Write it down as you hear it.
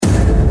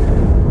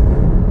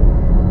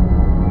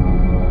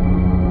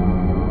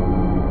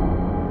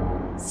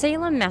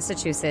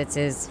Massachusetts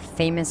is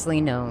famously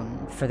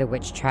known for the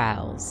witch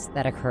trials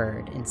that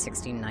occurred in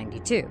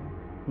 1692,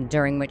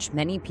 during which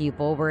many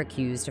people were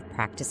accused of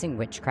practicing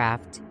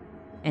witchcraft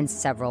and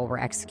several were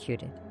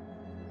executed.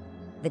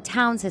 The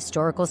town's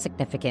historical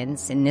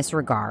significance in this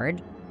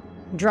regard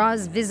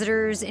draws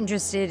visitors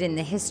interested in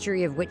the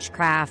history of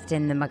witchcraft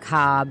and the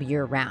macabre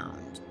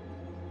year-round.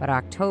 But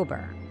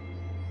October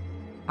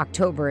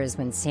is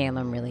when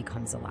Salem really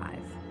comes alive.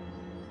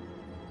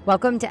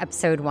 Welcome to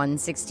episode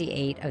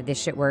 168 of This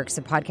Shit Works,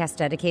 a podcast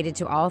dedicated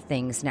to all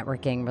things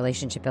networking,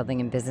 relationship building,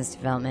 and business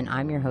development.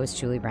 I'm your host,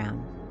 Julie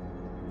Brown,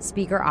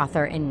 speaker,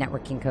 author, and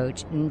networking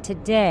coach. And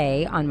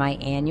today, on my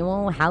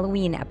annual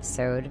Halloween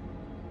episode,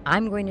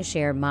 I'm going to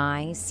share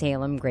my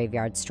Salem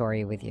graveyard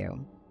story with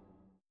you.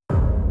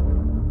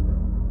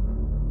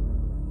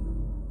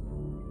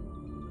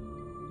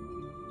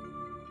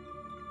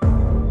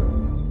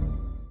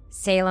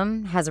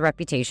 Salem has a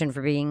reputation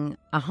for being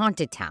a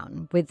haunted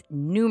town with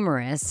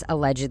numerous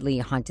allegedly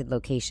haunted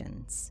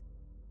locations.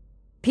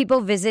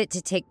 People visit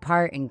to take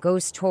part in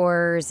ghost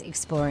tours,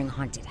 exploring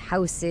haunted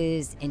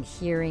houses, and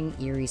hearing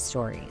eerie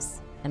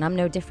stories. And I'm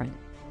no different.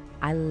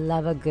 I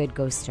love a good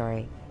ghost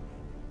story.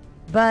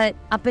 But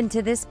up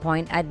until this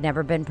point, I'd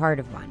never been part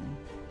of one.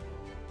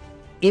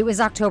 It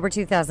was October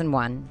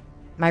 2001.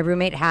 My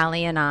roommate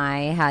Hallie and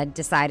I had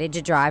decided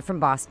to drive from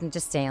Boston to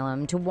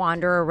Salem to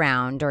wander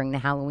around during the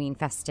Halloween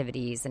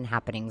festivities and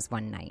happenings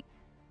one night.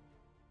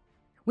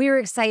 We were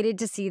excited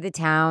to see the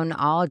town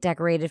all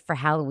decorated for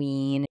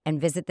Halloween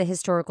and visit the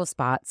historical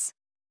spots,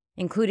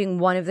 including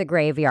one of the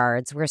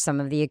graveyards where some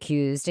of the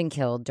accused and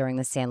killed during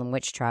the Salem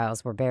witch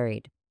trials were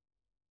buried.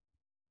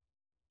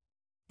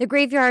 The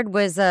graveyard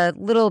was a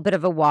little bit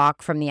of a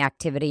walk from the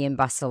activity and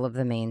bustle of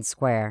the main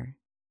square.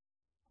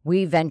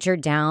 We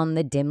ventured down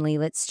the dimly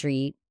lit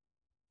street,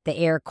 the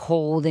air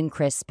cold and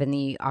crisp in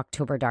the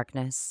October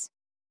darkness.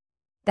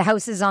 The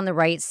houses on the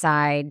right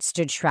side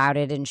stood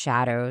shrouded in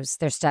shadows,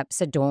 their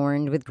steps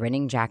adorned with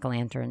grinning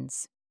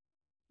jack-o'-lanterns.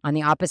 On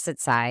the opposite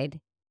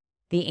side,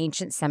 the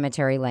ancient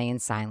cemetery lay in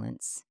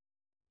silence,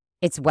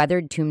 its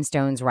weathered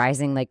tombstones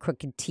rising like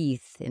crooked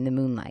teeth in the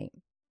moonlight.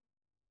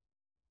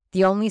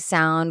 The only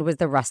sound was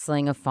the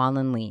rustling of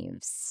fallen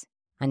leaves,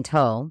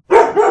 until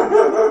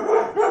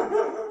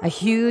a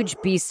huge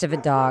beast of a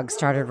dog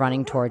started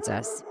running towards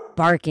us,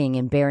 barking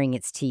and baring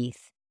its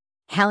teeth.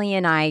 Hallie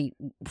and I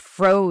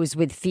froze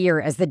with fear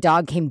as the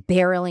dog came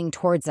barreling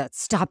towards us,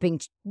 stopping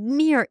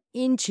mere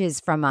inches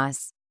from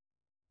us,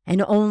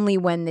 and only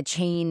when the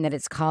chain that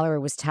its collar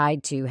was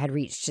tied to had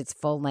reached its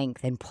full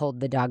length and pulled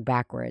the dog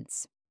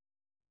backwards.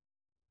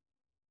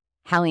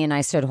 Hallie and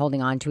I stood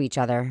holding on to each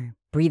other,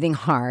 breathing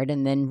hard,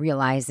 and then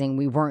realizing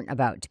we weren't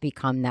about to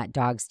become that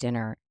dog's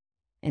dinner,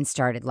 and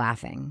started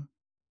laughing.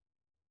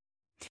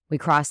 We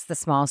crossed the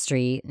small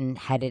street and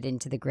headed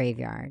into the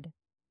graveyard.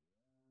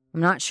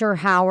 I'm not sure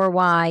how or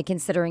why,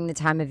 considering the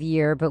time of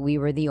year, but we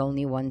were the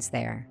only ones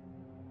there.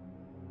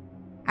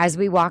 As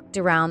we walked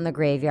around the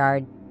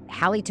graveyard,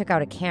 Hallie took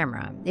out a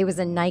camera. It was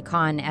a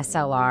Nikon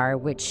SLR,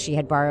 which she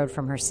had borrowed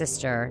from her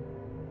sister,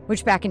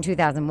 which back in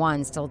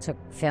 2001 still took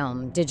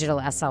film.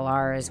 Digital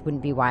SLRs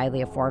wouldn't be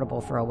widely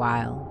affordable for a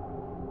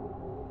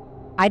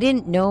while. I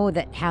didn't know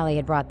that Hallie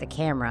had brought the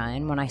camera,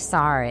 and when I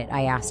saw it,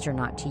 I asked her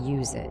not to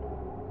use it.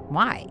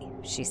 Why?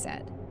 She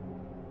said.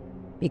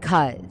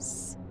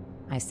 Because,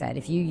 I said,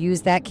 if you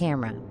use that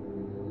camera,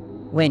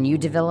 when you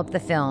develop the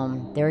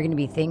film, there are going to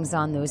be things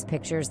on those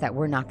pictures that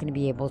we're not going to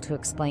be able to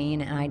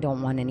explain, and I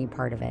don't want any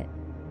part of it.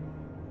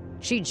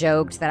 She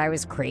joked that I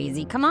was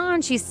crazy. Come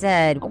on, she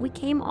said. We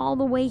came all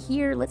the way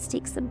here. Let's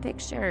take some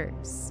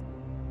pictures.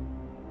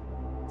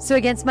 So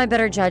against my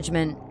better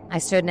judgment, I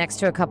stood next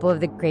to a couple of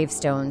the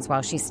gravestones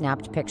while she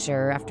snapped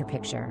picture after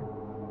picture.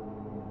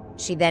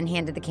 She then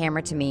handed the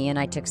camera to me, and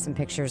I took some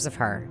pictures of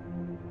her.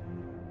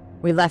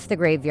 We left the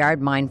graveyard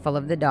mindful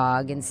of the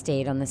dog and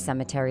stayed on the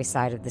cemetery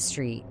side of the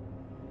street.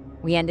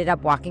 We ended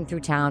up walking through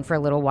town for a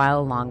little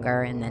while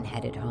longer and then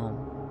headed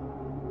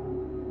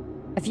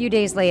home. A few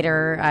days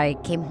later, I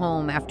came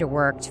home after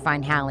work to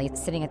find Hallie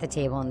sitting at the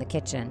table in the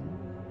kitchen.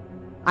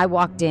 I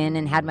walked in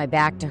and had my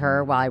back to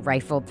her while I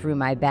rifled through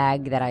my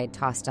bag that I had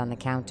tossed on the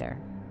counter.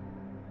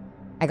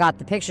 I got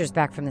the pictures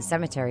back from the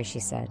cemetery,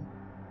 she said.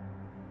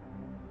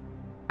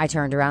 I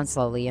turned around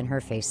slowly, and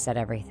her face said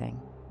everything.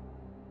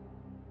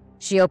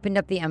 She opened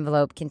up the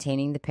envelope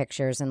containing the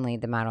pictures and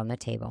laid them out on the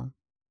table.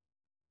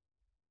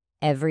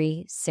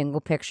 Every single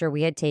picture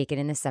we had taken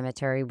in the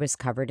cemetery was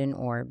covered in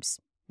orbs,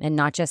 and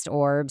not just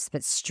orbs,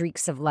 but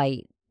streaks of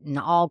light in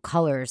all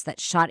colors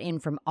that shot in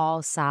from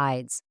all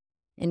sides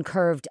and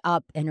curved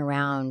up and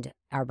around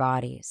our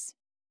bodies.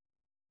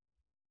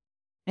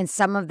 And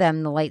some of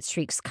them, the light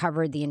streaks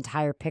covered the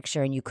entire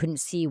picture, and you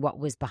couldn't see what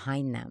was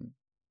behind them.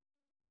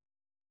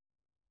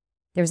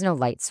 There was no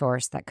light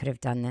source that could have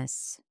done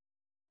this.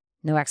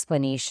 No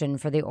explanation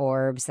for the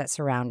orbs that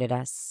surrounded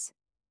us.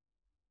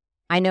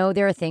 I know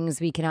there are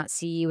things we cannot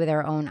see with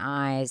our own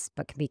eyes,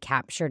 but can be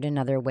captured in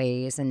other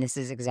ways, and this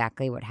is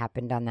exactly what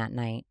happened on that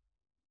night.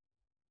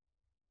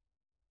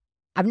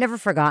 I've never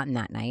forgotten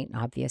that night,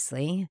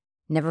 obviously.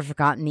 Never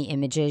forgotten the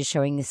images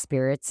showing the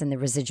spirits and the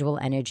residual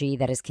energy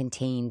that is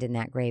contained in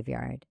that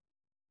graveyard.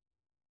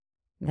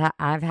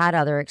 I've had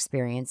other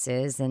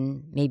experiences,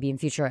 and maybe in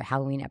future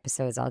Halloween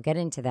episodes I'll get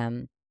into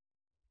them.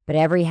 But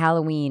every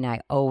Halloween,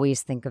 I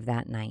always think of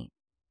that night.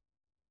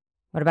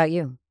 What about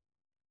you?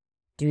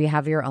 Do you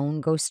have your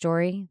own ghost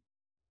story?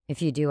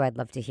 If you do, I'd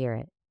love to hear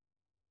it.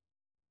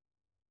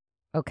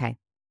 Okay.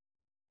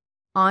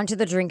 On to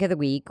the drink of the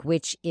week,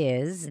 which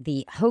is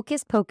the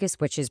Hocus Pocus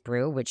Witch's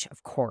Brew, which,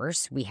 of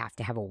course, we have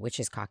to have a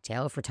witch's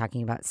cocktail if we're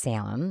talking about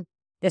Salem.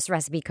 This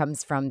recipe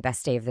comes from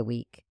Best Day of the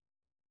Week.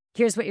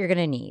 Here's what you're going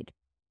to need.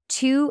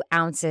 2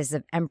 ounces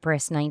of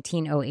Empress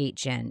 1908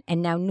 gin.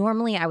 And now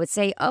normally I would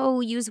say, oh,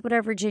 use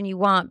whatever gin you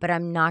want, but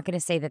I'm not going to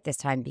say that this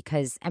time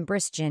because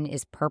Empress gin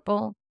is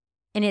purple.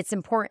 And it's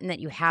important that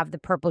you have the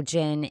purple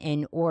gin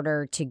in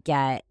order to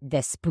get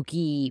the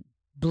spooky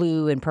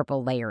blue and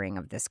purple layering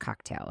of this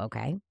cocktail,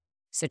 okay?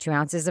 So 2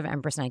 ounces of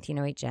Empress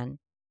 1908 gin,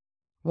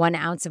 1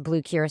 ounce of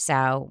blue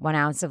curacao, 1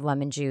 ounce of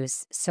lemon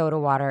juice, soda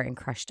water, and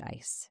crushed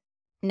ice.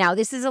 Now,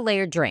 this is a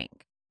layered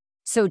drink.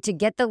 So to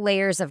get the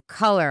layers of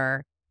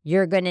color,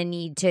 you're going to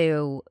need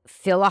to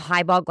fill a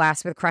highball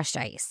glass with crushed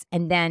ice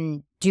and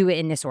then do it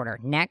in this order.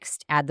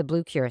 Next, add the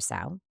blue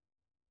curacao.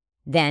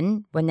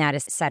 Then, when that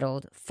is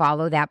settled,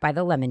 follow that by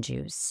the lemon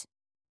juice.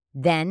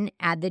 Then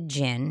add the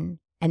gin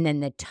and then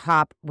the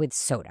top with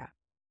soda.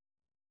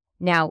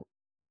 Now,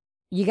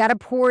 you got to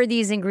pour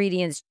these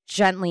ingredients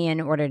gently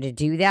in order to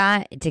do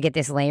that, to get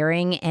this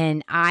layering.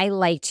 And I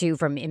like to,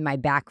 from my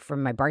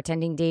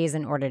bartending days,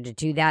 in order to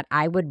do that,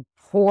 I would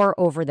pour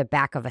over the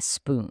back of a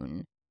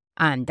spoon.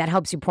 That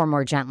helps you pour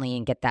more gently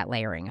and get that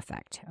layering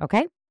effect,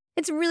 okay?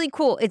 It's really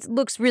cool. It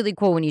looks really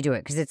cool when you do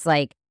it because it's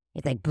like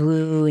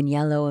blue and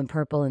yellow and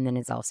purple, and then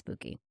it's all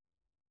spooky.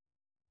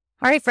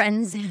 All right,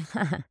 friends.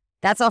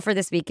 That's all for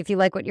this week. If you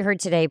like what you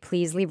heard today,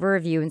 please leave a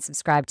review and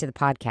subscribe to the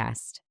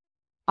podcast.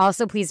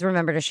 Also, please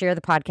remember to share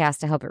the podcast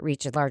to help it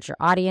reach a larger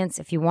audience.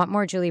 If you want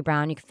more Julie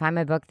Brown, you can find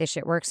my book, This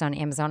Shit Works, on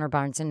Amazon or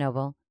Barnes &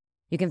 Noble.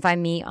 You can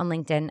find me on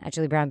LinkedIn at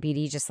Julie Brown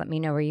BD. Just let me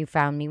know where you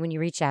found me when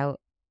you reach out.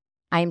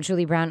 I am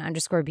Julie Brown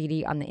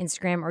 _BD on the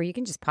Instagram, or you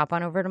can just pop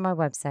on over to my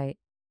website,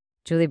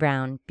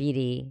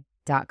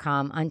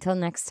 juliebrownbd.com. Until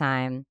next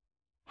time,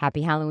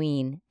 happy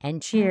Halloween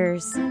and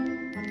cheers.